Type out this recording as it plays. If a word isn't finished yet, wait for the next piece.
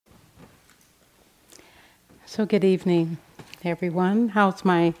So good evening, everyone. How's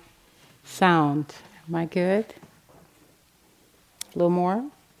my sound? Am I good? A little more?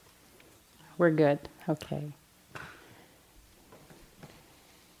 We're good. Okay.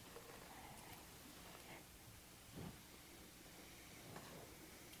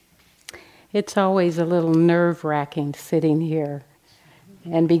 It's always a little nerve-wracking sitting here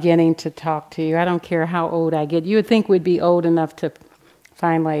and beginning to talk to you. I don't care how old I get. You would think we'd be old enough to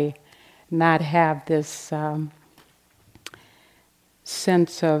finally not have this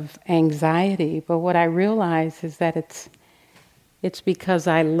sense of anxiety, but what I realize is that it's because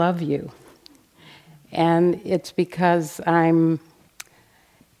I love you, and it's because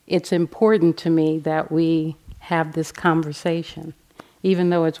it's important to me that we have this conversation,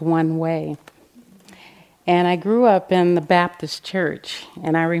 even though it's one way. And I grew up in the Baptist church,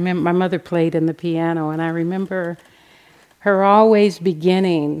 and I remember my mother played in the piano, and I remember her always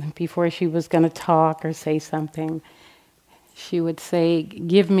beginning, before she was going to talk or say something, she would say,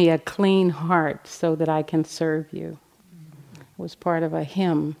 "Give me a clean heart so that I can serve you." It was part of a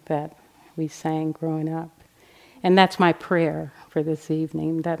hymn that we sang growing up. And that's my prayer for this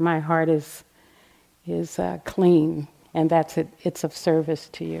evening, that my heart is clean, and that's it. It's of service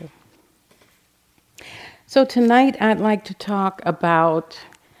to you. So tonight I'd like to talk about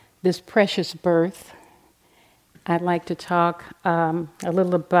this precious birth. I'd like to talk a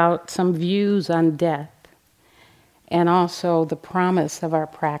little about some views on death, and also the promise of our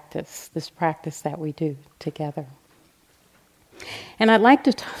practice, this practice that we do together. And I'd like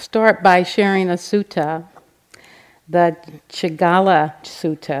to start by sharing a sutta, the Chigala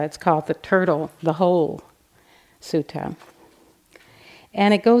Sutta. It's called the Whole Sutta.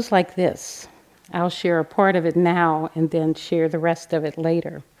 And it goes like this. I'll share a part of it now and then share the rest of it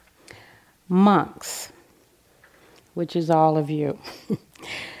later. Monks, which is all of you,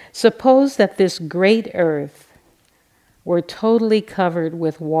 suppose that this great earth were totally covered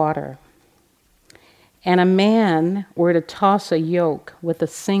with water, and a man were to toss a yoke with a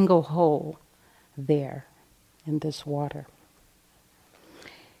single hole there in this water.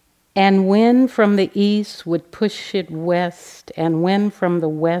 And wind from the east would push it west, and wind from the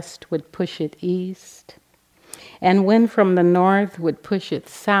west would push it east, and wind from the north would push it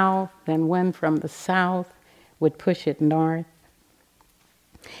south, and wind from the south would push it north.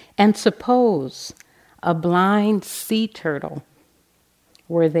 And suppose a blind sea turtle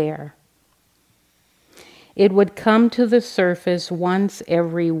were there. It would come to the surface once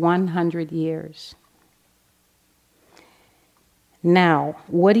every 100 years. Now,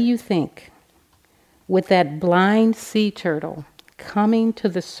 what do you think? With that blind sea turtle coming to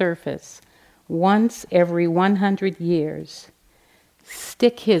the surface once every 100 years,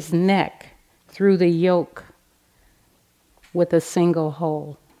 stick his neck through the yoke with a single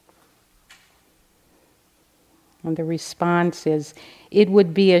hole? And the response is, "It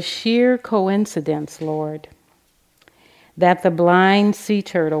would be a sheer coincidence, Lord, that the blind sea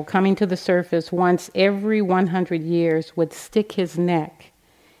turtle coming to the surface once every 100 years would stick his neck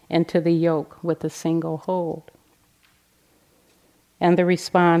into the yoke with a single hole." And the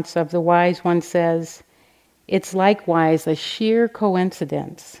response of the wise one says, "It's likewise a sheer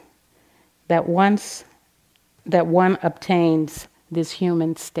coincidence that one obtains this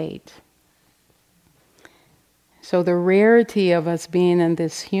human state." So the rarity of us being in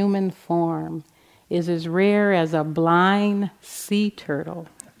this human form is as rare as a blind sea turtle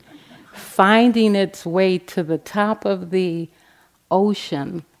finding its way to the top of the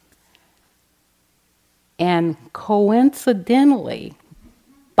ocean and coincidentally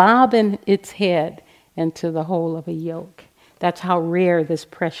bobbing its head into the hole of a yoke. That's how rare this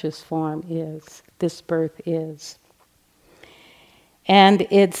precious form is, this birth is. And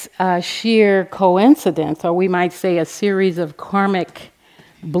it's a sheer coincidence, or we might say a series of karmic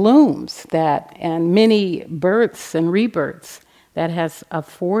blooms and many births and rebirths that has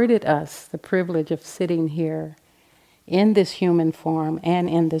afforded us the privilege of sitting here in this human form and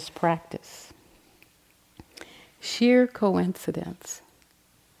in this practice. Sheer coincidence.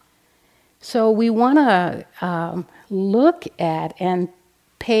 So we want to look at and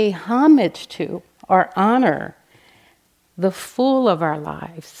pay homage to or honor the full of our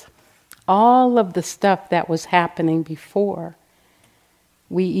lives, all of the stuff that was happening before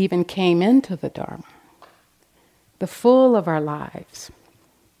we even came into the Dharma, the full of our lives.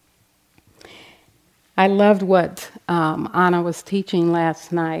 I loved what Anna was teaching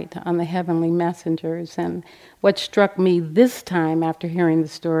last night on the heavenly messengers, and what struck me this time after hearing the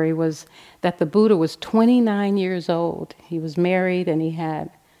story was that the Buddha was 29 years old. He was married and he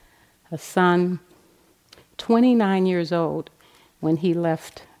had a son, 29 years old when he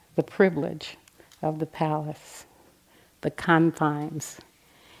left the privilege of the palace, the confines.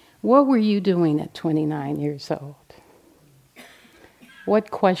 What were you doing at 29 years old?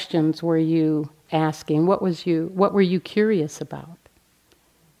 What questions were you asking? What were you curious about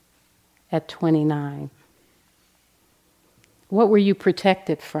at 29? What were you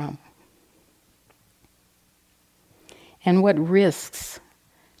protected from? And what risks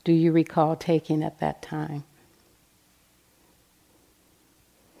do you recall taking at that time?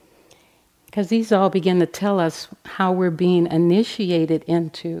 Because these all begin to tell us how we're being initiated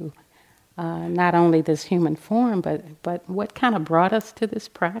into not only this human form, but what kind of brought us to this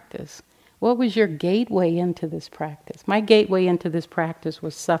practice. What was your gateway into this practice? My gateway into this practice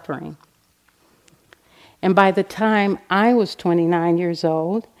was suffering. And by the time I was 29 years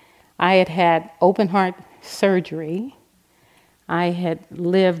old, I had had open heart surgery. I had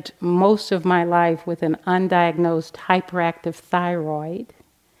lived most of my life with an undiagnosed hyperactive thyroid.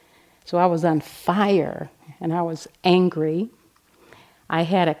 So I was on fire and I was angry. I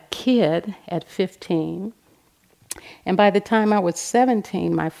had a kid at 15. And by the time I was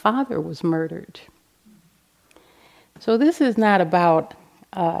 17, my father was murdered. So this is not about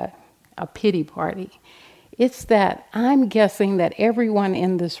a pity party. It's that I'm guessing that everyone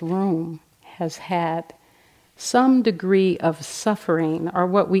in this room has had some degree of suffering, or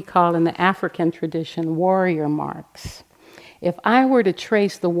what we call in the African tradition, warrior marks. If I were to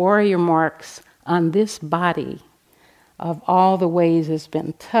trace the warrior marks on this body of all the ways it's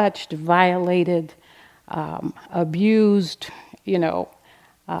been touched, violated, abused,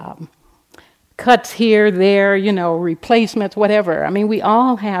 cuts here, there, replacements, whatever. I mean, we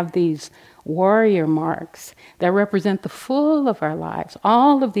all have these warrior marks that represent the full of our lives.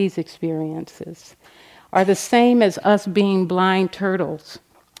 All of these experiences are the same as us being blind turtles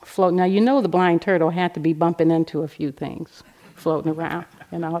floating. Now, the blind turtle had to be bumping into a few things floating around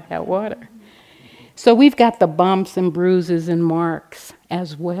in all that water. So we've got the bumps and bruises and marks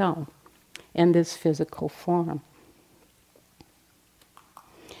as well in this physical form.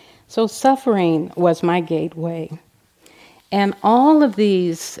 So suffering was my gateway. And all of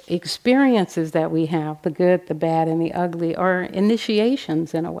these experiences that we have, the good, the bad, and the ugly, are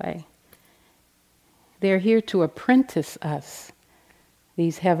initiations in a way. They're here to apprentice us,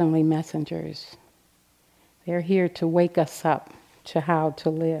 these heavenly messengers. They're here to wake us up to how to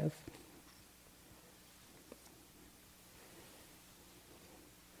live.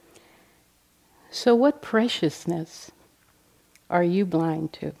 So what preciousness are you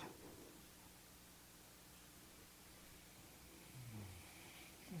blind to?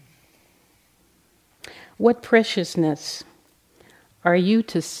 What preciousness are you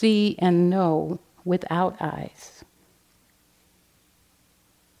to see and know without eyes?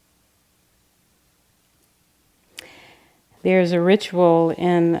 There's a ritual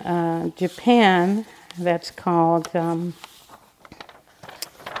in Japan that's called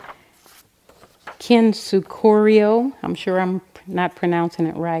Kintsukuryo. I'm sure I'm not pronouncing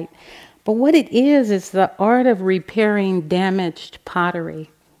it right. But what it is the art of repairing damaged pottery.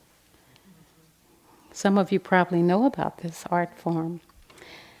 Some of you probably know about this art form.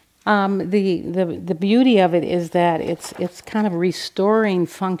 The beauty of it is that it's kind of restoring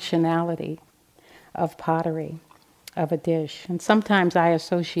functionality of pottery, of a dish. And sometimes I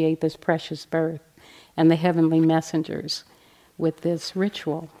associate this precious birth and the heavenly messengers with this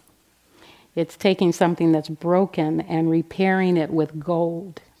ritual. It's taking something that's broken and repairing it with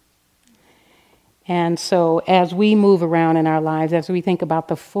gold. And so as we move around in our lives, as we think about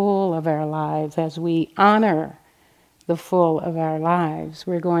the full of our lives, as we honor the full of our lives,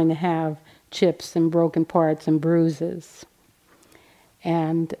 we're going to have chips and broken parts and bruises.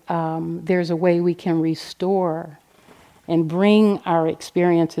 And there's a way we can restore and bring our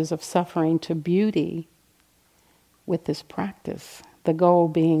experiences of suffering to beauty with this practice. The goal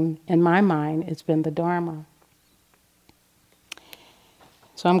being, in my mind, it's been the Dharma.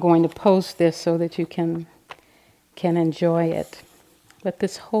 So I'm going to post this so that you can enjoy it. But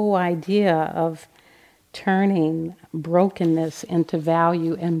this whole idea of turning brokenness into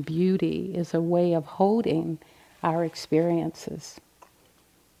value and beauty is a way of holding our experiences,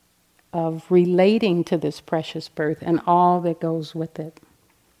 of relating to this precious birth and all that goes with it.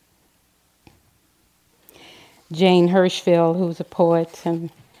 Jane Hirschfeld, who's a poet and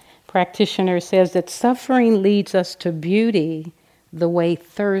practitioner, says that suffering leads us to beauty the way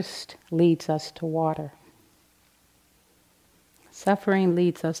thirst leads us to water. Suffering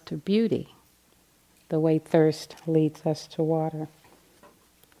leads us to beauty the way thirst leads us to water.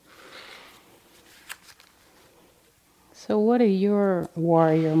 So what are your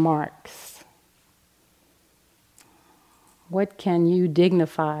warrior marks? What can you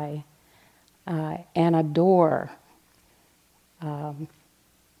dignify and a door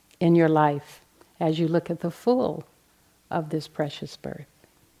in your life as you look at the full of this precious birth.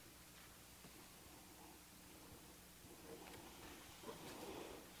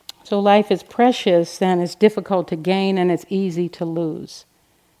 So life is precious and it's difficult to gain and it's easy to lose.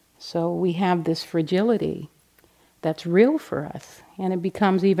 So we have this fragility that's real for us, and it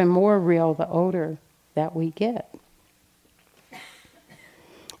becomes even more real the older that we get.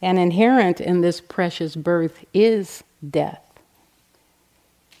 And inherent in this precious birth is death.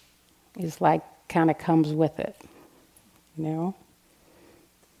 It's like kind of comes with it, you know.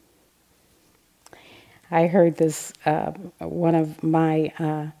 I heard this, one of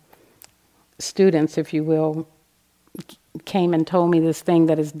my students, if you will, came and told me this thing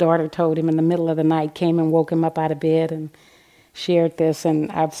that his daughter told him in the middle of the night, came and woke him up out of bed and shared this.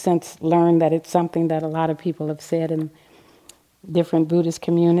 And I've since learned that it's something that a lot of people have said in different Buddhist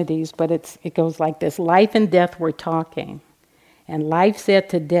communities, but it goes like this: life and death were talking, and life said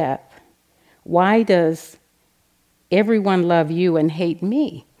to death, "Why does everyone love you and hate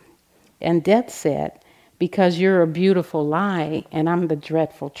me?" And death said, "Because you're a beautiful lie and I'm the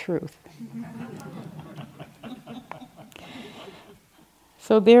dreadful truth."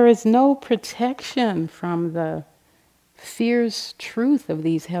 So there is no protection from the fierce truth of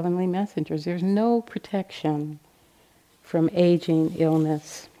these heavenly messengers. There's no protection from aging,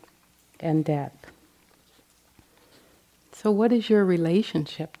 illness, and death. So what is your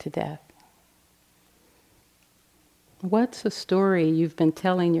relationship to death? What's a story you've been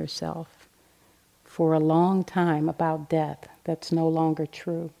telling yourself for a long time about death that's no longer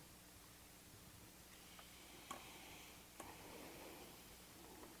true?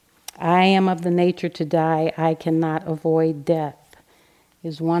 I am of the nature to die, I cannot avoid death,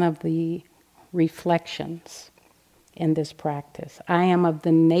 is one of the reflections in this practice. I am of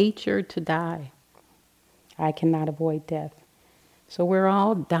the nature to die, I cannot avoid death. So we're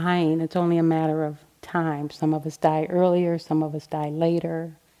all dying, it's only a matter of time. Some of us die earlier, some of us die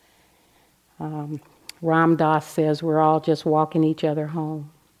later. Ram Dass says we're all just walking each other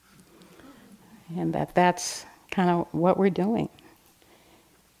home. And that's kind of what we're doing.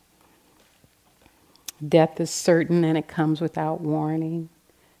 Death is certain and it comes without warning.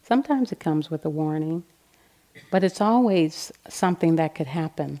 Sometimes it comes with a warning, but it's always something that could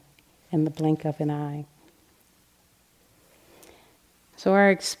happen in the blink of an eye. So our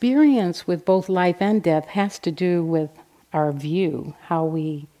experience with both life and death has to do with our view, how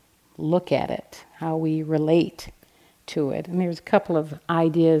we look at it, how we relate to it. And there's a couple of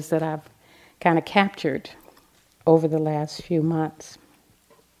ideas that I've kind of captured over the last few months.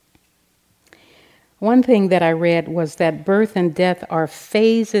 One thing that I read was that birth and death are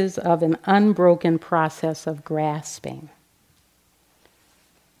phases of an unbroken process of grasping.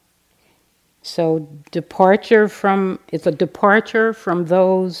 So it's a departure from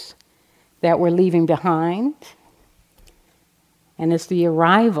those that we're leaving behind, and it's the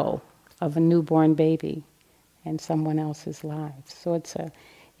arrival of a newborn baby in someone else's lives. So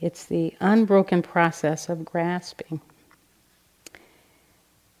it's the unbroken process of grasping.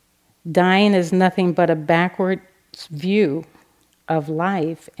 Dying is nothing but a backward view of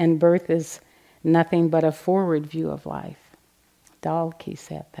life, and birth is nothing but a forward view of life. Dalkey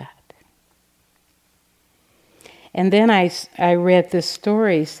said that. And then I read this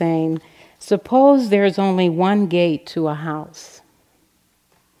story saying, suppose there's only one gate to a house.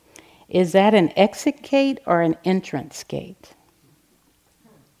 Is that an exit gate or an entrance gate?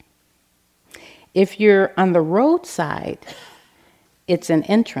 If you're on the roadside, it's an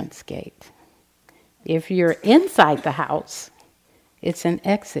entrance gate. If you're inside the house, it's an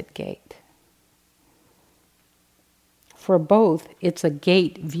exit gate. For both, it's a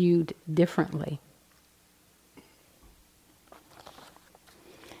gate viewed differently.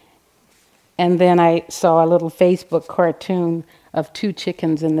 And then I saw a little Facebook cartoon of two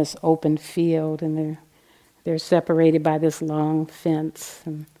chickens in this open field, and they're separated by this long fence,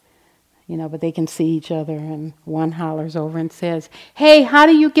 and but they can see each other, and one hollers over and says, "Hey, how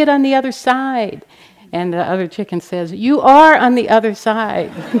do you get on the other side?" And the other chicken says, "You are on the other side."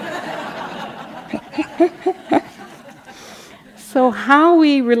 So how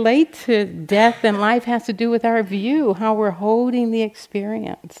we relate to death and life has to do with our view, how we're holding the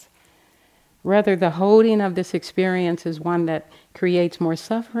experience. Whether the holding of this experience is one that creates more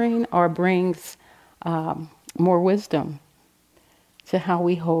suffering or brings more wisdom to how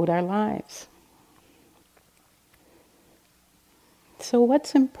we hold our lives. So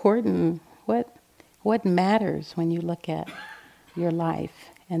what's important? What matters when you look at your life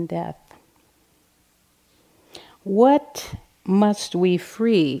and death? What must we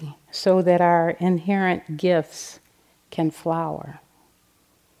free so that our inherent gifts can flower.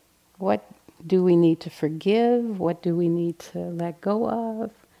 What do we need to forgive? What do we need to let go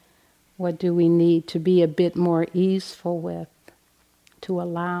of? What do we need to be a bit more easeful with, to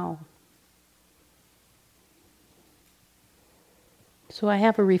allow? So I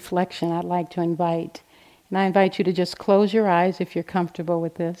have a reflection I'd like to invite. And I invite you to just close your eyes if you're comfortable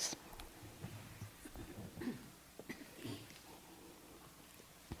with this.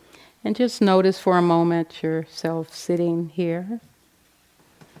 And just notice for a moment yourself sitting here.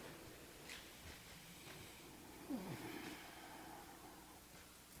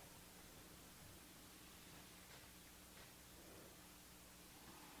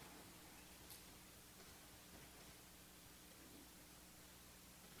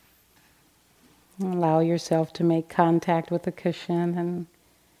 Allow yourself to make contact with the cushion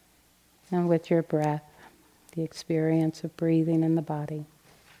and with your breath, the experience of breathing in the body.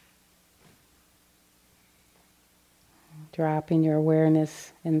 Dropping your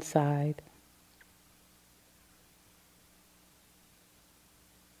awareness inside.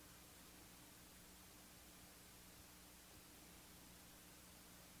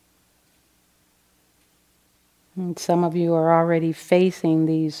 And some of you are already facing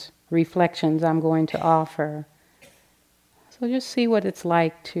these reflections I'm going to offer. So just see what it's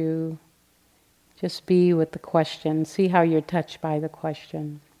like to just be with the question. See how you're touched by the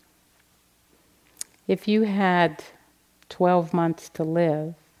question. If you had 12 months to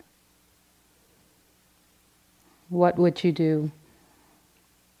live, what would you do?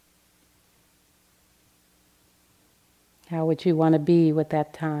 How would you want to be with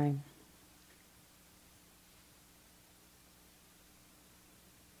that time?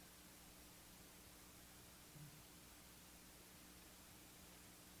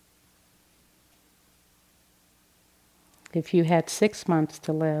 If you had 6 months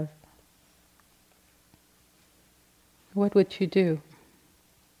to live, what would you do?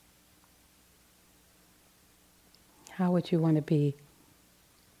 How would you want to be?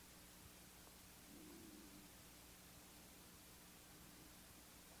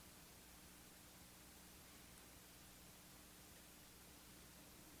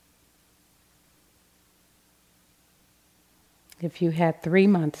 If you had 3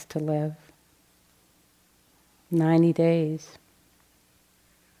 months to live, 90 days,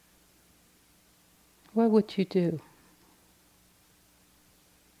 what would you do?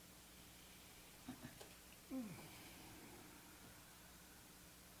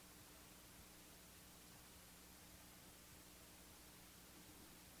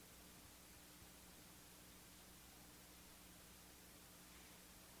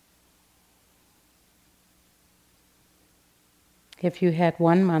 If you had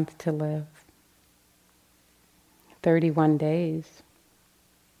 1 month to live, 31 days,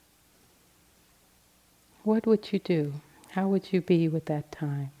 what would you do? How would you be with that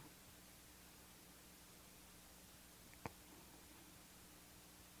time?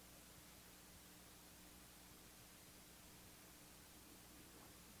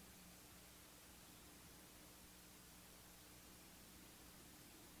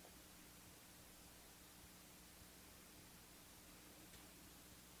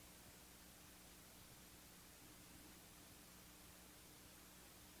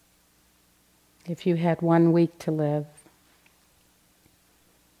 If you had 1 week to live,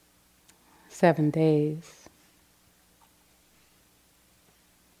 7 days,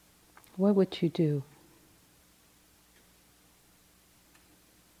 what would you do?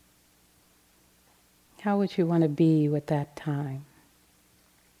 How would you want to be with that time?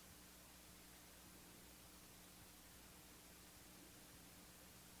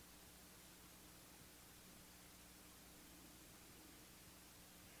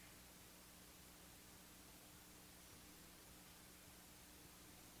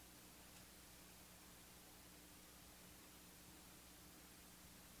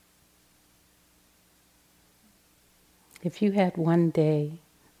 If you had 1 day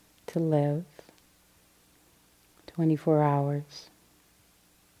to live, 24 hours,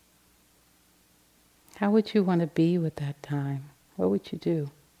 how would you want to be with that time? What would you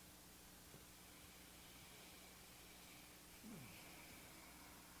do?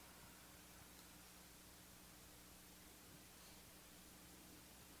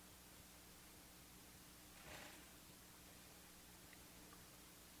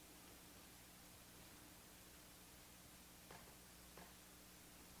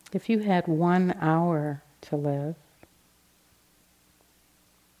 If you had 1 hour to live,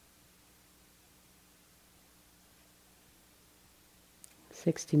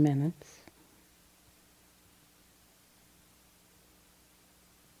 60 minutes,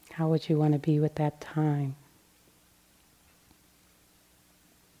 How would you want to be with that time?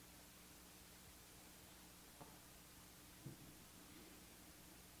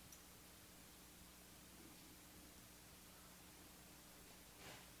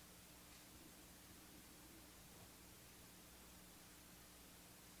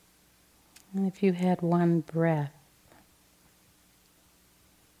 And if you had one breath,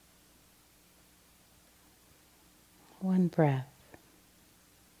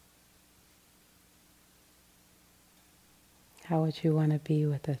 how would you want to be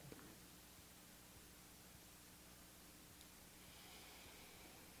with it?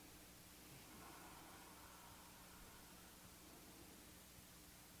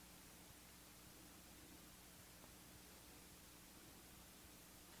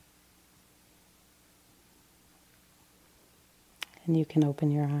 And you can open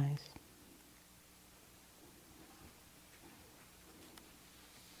your eyes.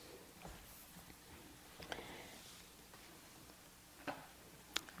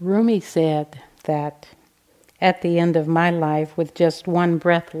 Rumi said that at the end of my life, with just one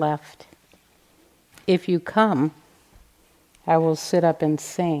breath left, if you come, I will sit up and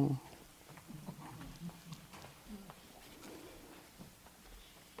sing.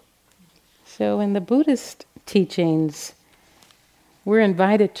 So in the Buddhist teachings, we're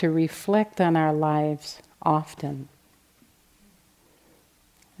invited to reflect on our lives often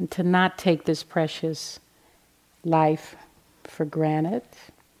and to not take this precious life for granted,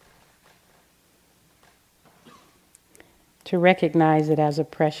 to recognize it as a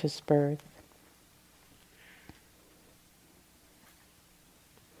precious birth.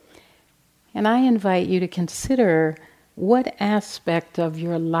 And I invite you to consider what aspect of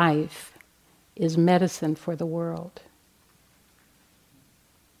your life is medicine for the world.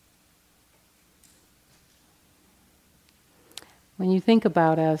 When you think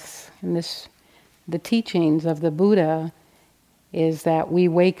about us, and the teachings of the Buddha is that we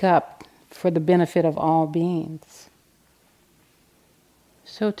wake up for the benefit of all beings.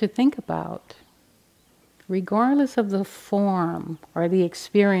 So to think about, regardless of the form or the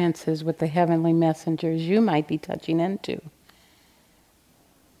experiences with the heavenly messengers you might be touching into,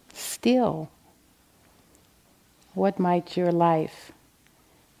 still, what might your life,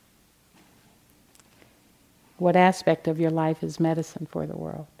 what aspect of your life is medicine for the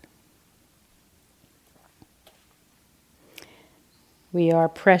world? We are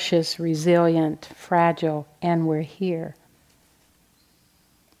precious, resilient, fragile, and we're here.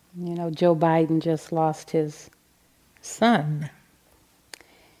 You know, Joe Biden just lost his son.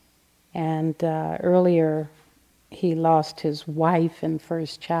 And earlier, he lost his wife and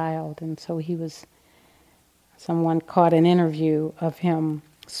first child. And so someone caught an interview of him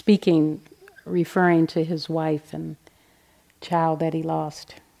speaking, referring to his wife and child that he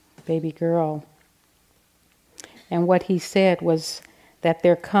lost, baby girl. And what he said was that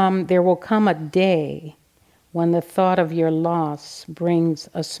there will come a day when the thought of your loss brings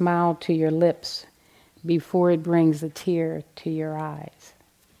a smile to your lips before it brings a tear to your eyes.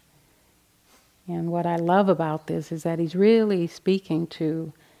 And what I love about this is that he's really speaking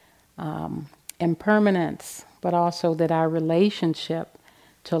to impermanence, but also that our relationship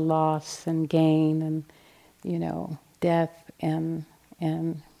to loss and gain and, death and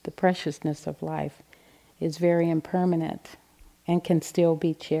the preciousness of life is very impermanent and can still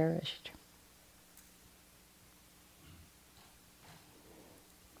be cherished.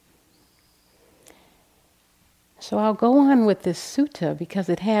 So I'll go on with this sutta because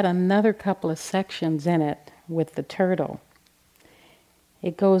it had another couple of sections in it with the turtle.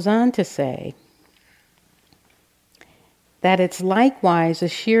 It goes on to say that it's likewise a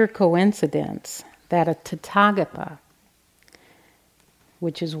sheer coincidence that a Tathagata,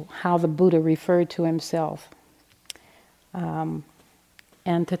 which is how the Buddha referred to himself, and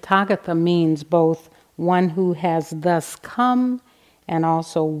Tathagata means both one who has thus come and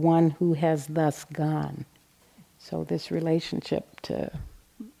also one who has thus gone. So this relationship to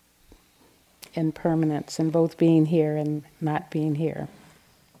impermanence and both being here and not being here.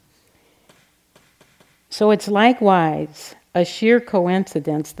 So it's likewise a sheer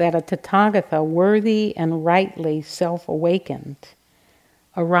coincidence that a Tathagata worthy and rightly self-awakened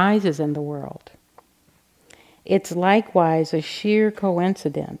arises in the world. It's likewise a sheer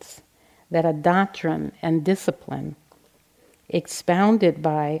coincidence that a doctrine and discipline expounded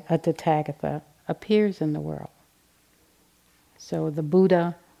by a Tathagata appears in the world. So the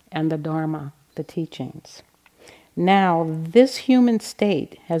Buddha and the Dharma, the teachings. Now, this human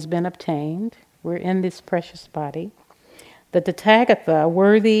state has been obtained. We're in this precious body. The Tathagata,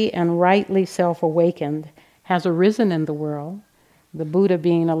 worthy and rightly self-awakened, has arisen in the world the Buddha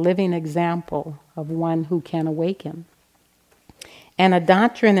being a living example of one who can awaken. And a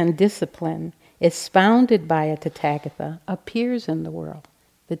doctrine and discipline expounded by a Tathagata appears in the world.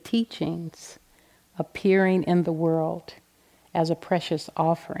 The teachings appearing in the world as a precious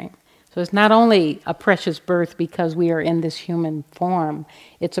offering. So it's not only a precious birth because we are in this human form,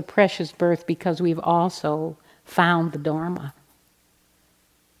 it's a precious birth because we've also found the Dharma.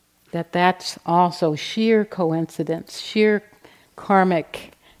 That's also sheer coincidence, sheer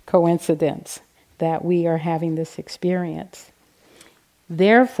karmic coincidence that we are having this experience.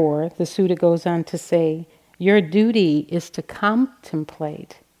 Therefore, the sutta goes on to say, your duty is to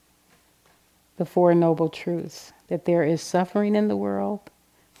contemplate the Four Noble Truths, that there is suffering in the world,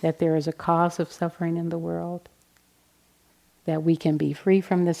 that there is a cause of suffering in the world, that we can be free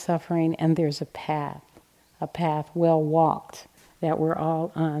from this suffering, and there's a path well walked that we're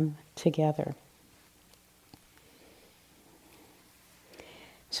all on together.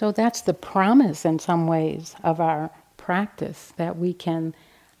 So that's the promise in some ways of our practice, that we can,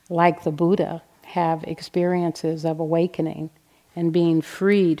 like the Buddha, have experiences of awakening and being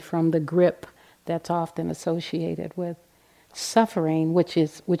freed from the grip that's often associated with suffering, which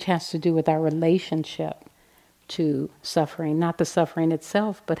has to do with our relationship to suffering, not the suffering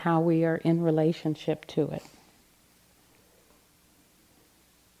itself, but how we are in relationship to it.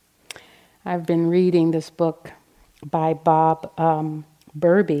 I've been reading this book by Bob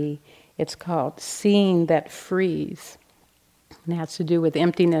Burby. It's called Seeing That Frees. And it has to do with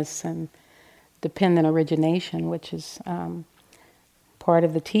emptiness and dependent origination, which is part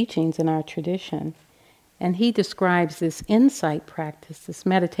of the teachings in our tradition. And he describes this insight practice, this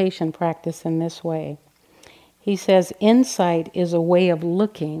meditation practice in this way. He says, insight is a way of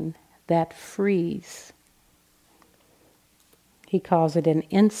looking that frees. He calls it an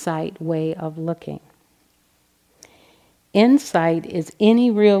insight way of looking. Insight is any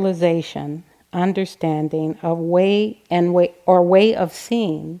realization, understanding of way of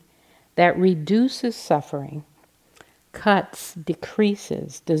seeing that reduces suffering, cuts,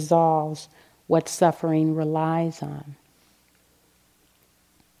 decreases, dissolves what suffering relies on.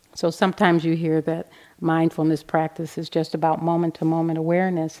 So sometimes you hear that mindfulness practice is just about moment-to-moment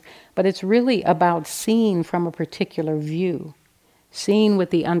awareness, but it's really about seeing from a particular view, seeing with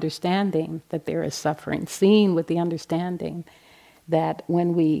the understanding that there is suffering, seeing with the understanding that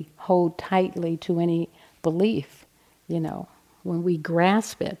when we hold tightly to any belief, when we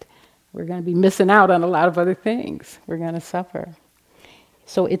grasp it, we're going to be missing out on a lot of other things. We're going to suffer.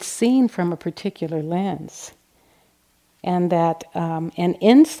 So it's seen from a particular lens. And that an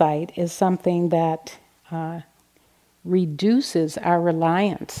insight is something that reduces our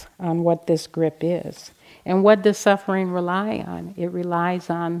reliance on what this grip is. And what does suffering rely on? It relies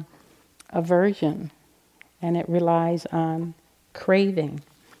on aversion, and it relies on craving.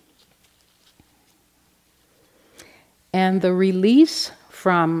 And the release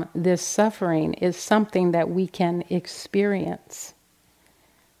from this suffering is something that we can experience.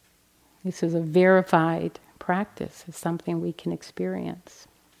 This is a verified practice. It's something we can experience.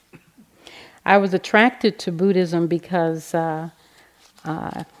 I was attracted to Buddhism because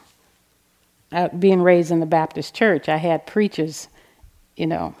being raised in the Baptist church, I had preachers,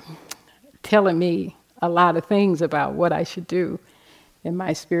 telling me a lot of things about what I should do in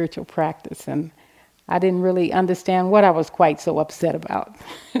my spiritual practice. And I didn't really understand what I was quite so upset about,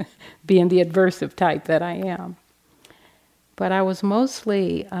 being the aversive type that I am. But I was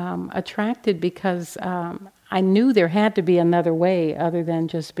mostly attracted because I knew there had to be another way other than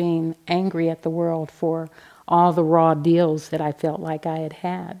just being angry at the world for all the raw deals that I felt like I had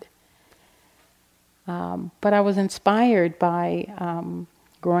had. But I was inspired by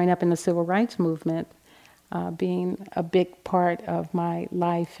growing up in the civil rights movement, being a big part of my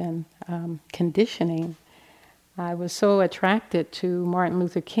life and conditioning. I was so attracted to Martin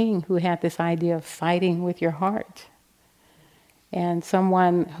Luther King, who had this idea of fighting with your heart. And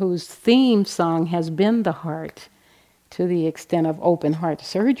someone whose theme song has been the heart, to the extent of open heart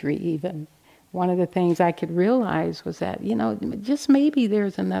surgery even. One of the things I could realize was that, just maybe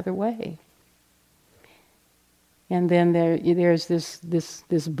there's another way. And then there's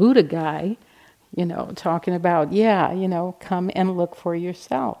this Buddha guy, talking about, come and look for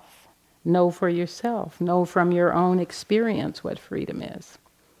yourself. Know for yourself. Know from your own experience what freedom is.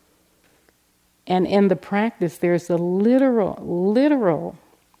 And in the practice, there's a literal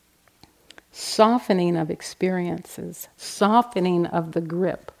softening of experiences, softening of the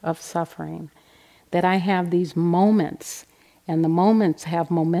grip of suffering, that I have these moments, and the moments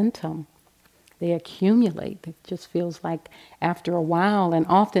have momentum. They accumulate. It just feels like after a while, and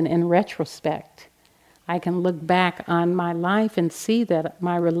often in retrospect, I can look back on my life and see that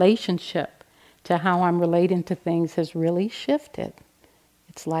my relationship to how I'm relating to things has really shifted.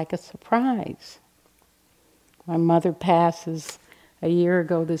 It's like a surprise. My mother passes a year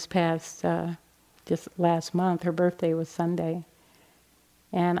ago just last month. Her birthday was Sunday.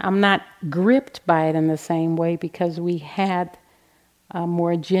 And I'm not gripped by it in the same way because we had a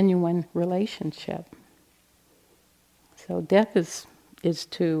more genuine relationship. So death is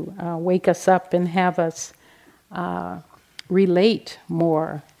to wake us up and have us relate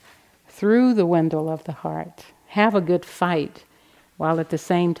more through the window of the heart. Have a good fight while at the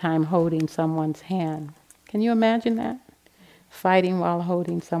same time holding someone's hand. Can you imagine that? Fighting while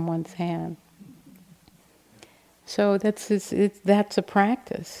holding someone's hand. So that's a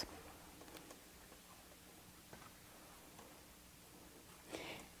practice.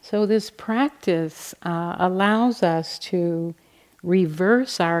 So this practice allows us to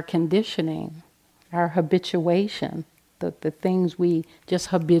reverse our conditioning, our habituation, the things we just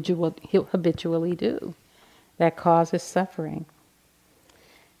habitually do that causes suffering.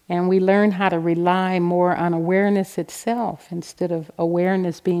 And we learn how to rely more on awareness itself instead of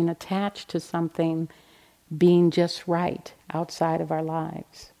awareness being attached to something being just right outside of our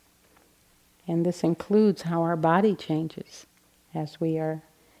lives. And this includes how our body changes as we are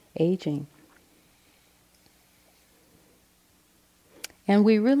aging. And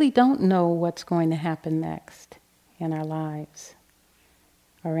we really don't know what's going to happen next in our lives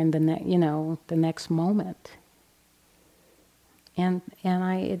or in the next moment. And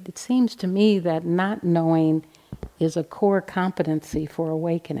it seems to me that not knowing is a core competency for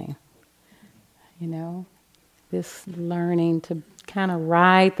awakening. This learning to kind of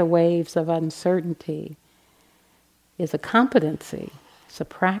ride the waves of uncertainty is a competency. It's a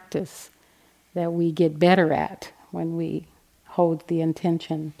practice that we get better at when we hold the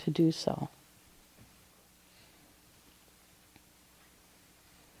intention to do so.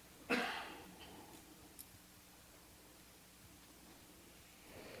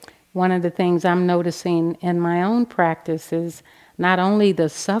 One of the things I'm noticing in my own practice is not only the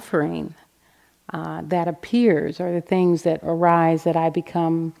suffering that appears or the things that arise that I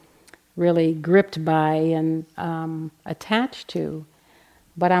become really gripped by and attached to,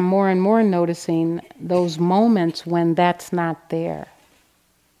 but I'm more and more noticing those moments when that's not there.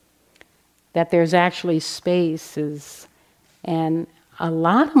 That there's actually spaces and a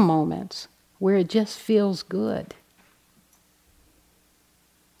lot of moments where it just feels good.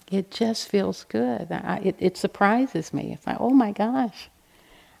 It just feels good. It surprises me. It's like, oh my gosh,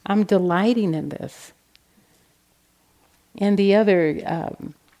 I'm delighting in this. And the other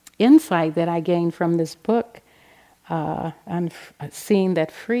insight that I gained from this book on Seeing That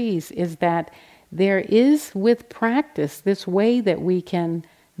Frees is that there is, with practice, this way that we can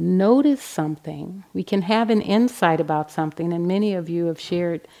notice something. We can have an insight about something, and many of you have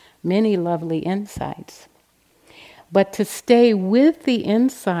shared many lovely insights. But to stay with the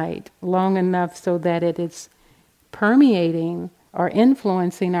insight long enough so that it is permeating or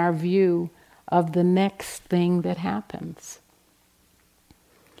influencing our view of the next thing that happens.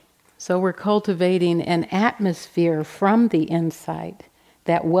 So we're cultivating an atmosphere from the insight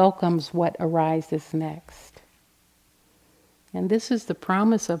that welcomes what arises next. And this is the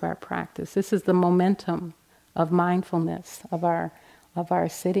promise of our practice. This is the momentum of mindfulness, of our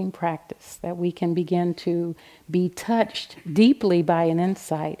sitting practice, that we can begin to be touched deeply by an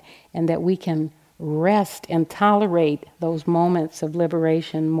insight and that we can rest and tolerate those moments of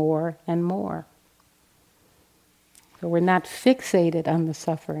liberation more and more. So we're not fixated on the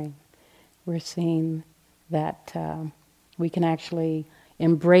suffering. We're seeing that we can actually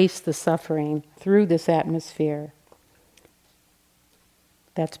embrace the suffering through this atmosphere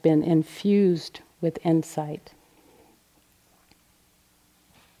that's been infused with insight.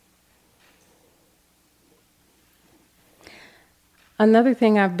 Another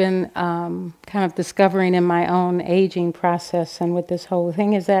thing I've been kind of discovering in my own aging process and with this whole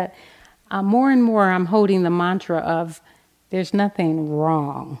thing is that more and more I'm holding the mantra of there's nothing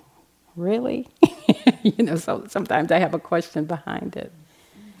wrong. Really? So sometimes I have a question behind it.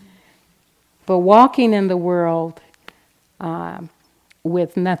 But walking in the world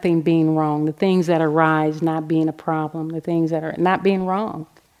with nothing being wrong, the things that arise not being a problem, the things that are not being wrong.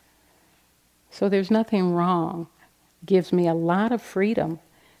 So there's nothing wrong. Gives me a lot of freedom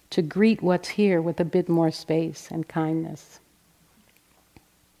to greet what's here with a bit more space and kindness.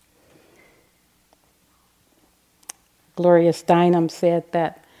 Gloria Steinem said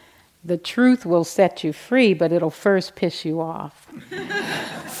that the truth will set you free, but it'll first piss you off.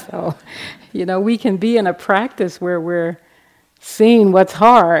 So, we can be in a practice where we're seeing what's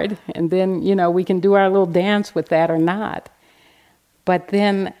hard, and then, we can do our little dance with that or not. But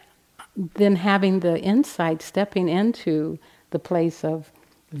then having the insight, stepping into the place of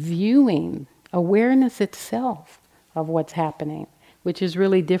viewing, awareness itself of what's happening, which is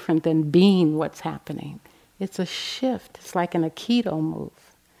really different than being what's happening. It's a shift. It's like an Aikido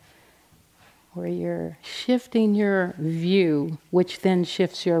move, where you're shifting your view, which then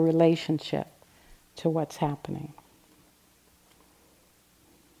shifts your relationship to what's happening.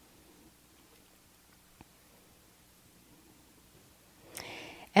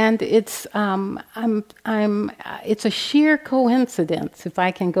 And it's it's a sheer coincidence, if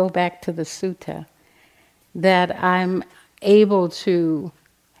I can go back to the sutta, that I'm able to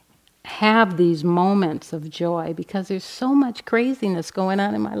have these moments of joy, because there's so much craziness going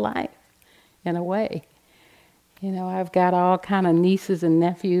on in my life, in a way. I've got all kind of nieces and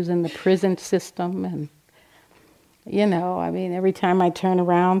nephews in the prison system, and every time I turn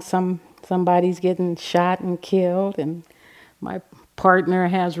around, somebody's getting shot and killed, and my partner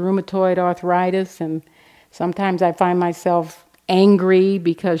has rheumatoid arthritis, and sometimes I find myself angry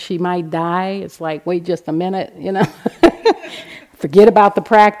because she might die. It's like, wait just a minute, forget about the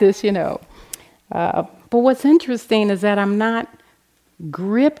practice, But what's interesting is that I'm not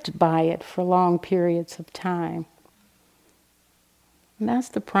gripped by it for long periods of time. And that's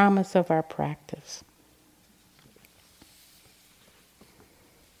the promise of our practice.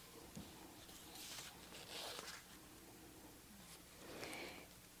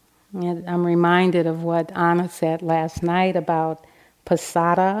 And I'm reminded of what Anna said last night about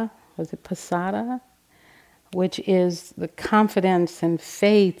pasada. Was it pasada? Which is the confidence and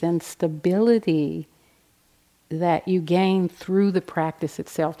faith and stability that you gain through the practice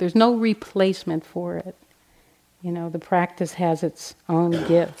itself. There's no replacement for it. The practice has its own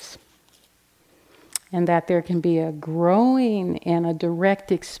gifts. And that there can be a growing and a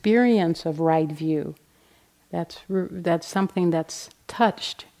direct experience of right view. That's something that's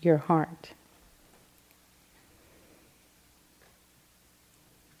touched your heart.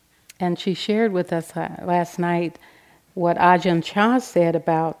 And she shared with us last night what Ajahn Chah said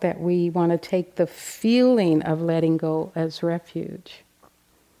about that we want to take the feeling of letting go as refuge.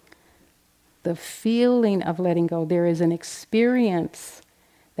 The feeling of letting go. There is an experience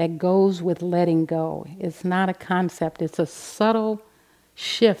that goes with letting go. It's not a concept. It's a subtle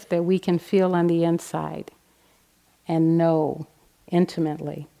shift that we can feel on the inside and know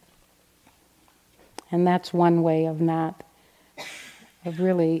intimately. And that's one way of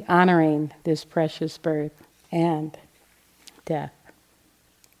really honoring this precious birth and death.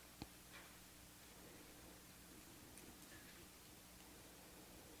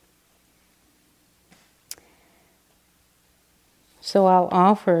 So I'll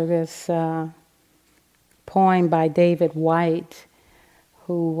offer this poem by David White,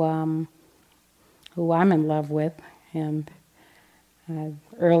 who I'm in love with. And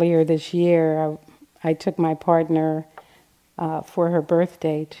earlier this year, I took my partner for her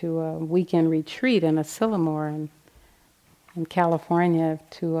birthday to a weekend retreat in Asilomar in California,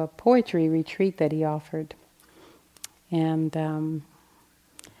 to a poetry retreat that he offered. And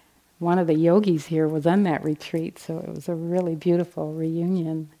one of the yogis here was on that retreat, so it was a really beautiful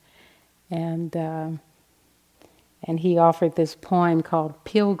reunion. And he offered this poem called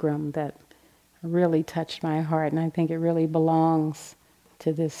Pilgrim that really touched my heart, and I think it really belongs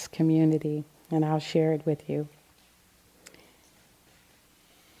to this community, and I'll share it with you.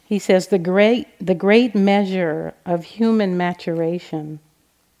 He says, the great measure of human maturation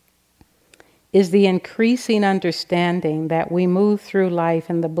is the increasing understanding that we move through life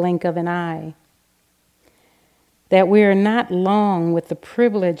in the blink of an eye, that we are not long with the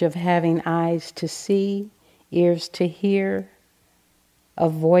privilege of having eyes to see, ears to hear, a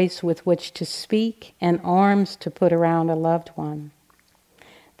voice with which to speak, and arms to put around a loved one,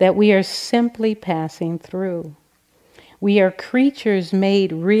 that we are simply passing through. We are creatures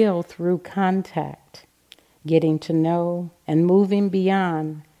made real through contact, getting to know and moving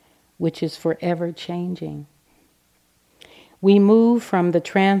beyond, which is forever changing. We move from the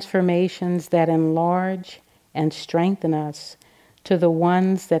transformations that enlarge and strengthen us to the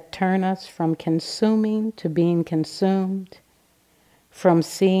ones that turn us from consuming to being consumed, from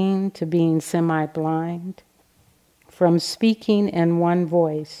seeing to being semi-blind, from speaking in one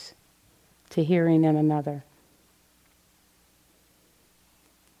voice to hearing in another.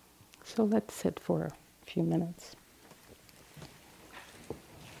 So let's sit for a few minutes.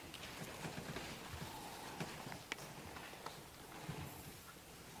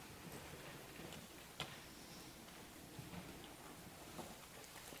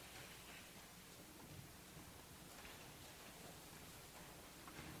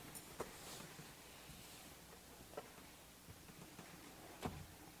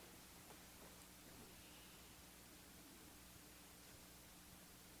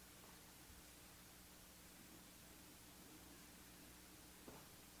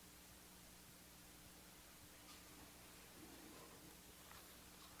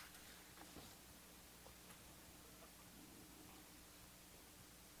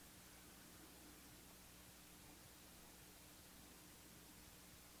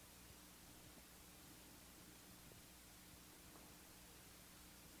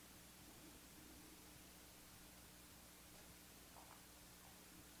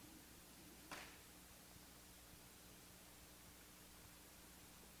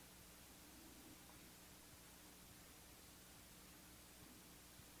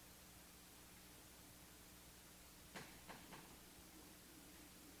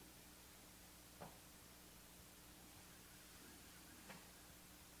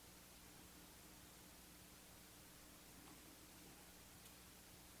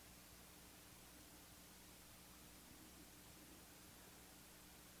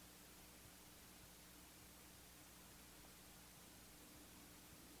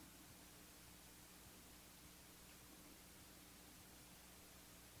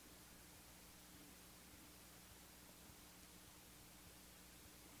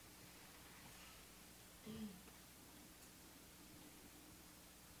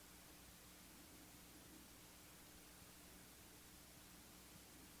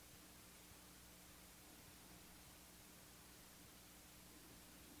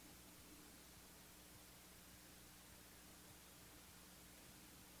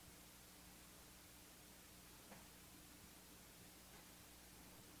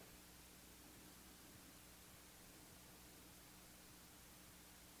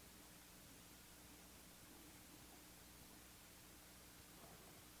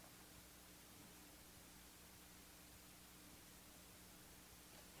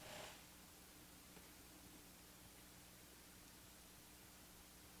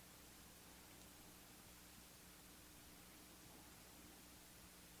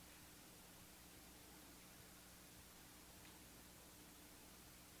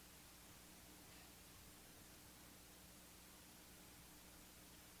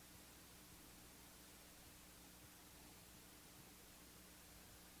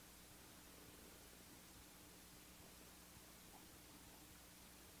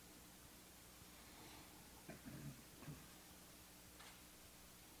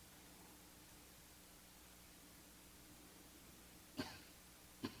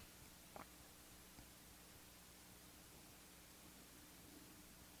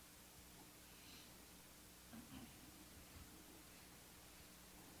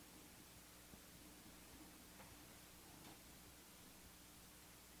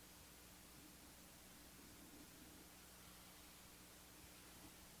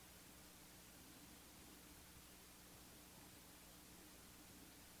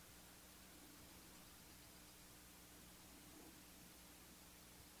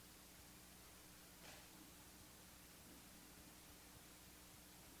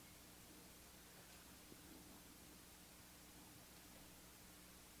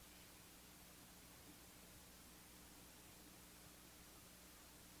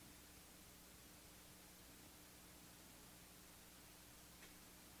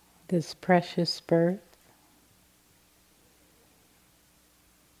 this precious birth,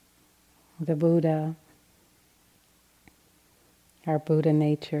 the Buddha, our Buddha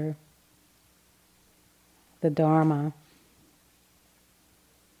nature, the Dharma,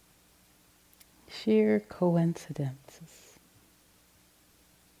 sheer coincidences.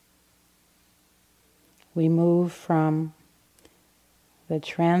 We move from the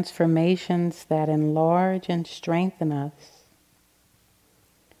transformations that enlarge and strengthen us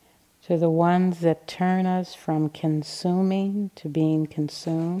to the ones that turn us from consuming to being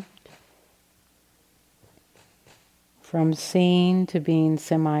consumed, from seeing to being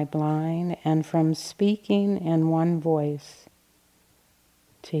semi-blind, and from speaking in one voice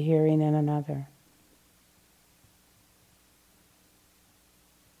to hearing in another.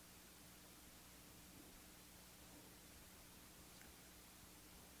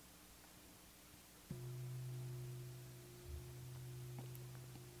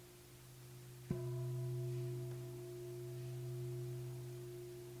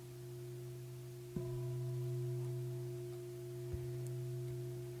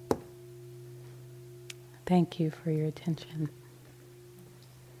 Thank you for your attention.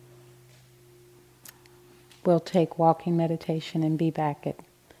 We'll take walking meditation and be back at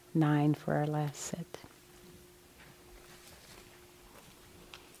 9 for our last sit.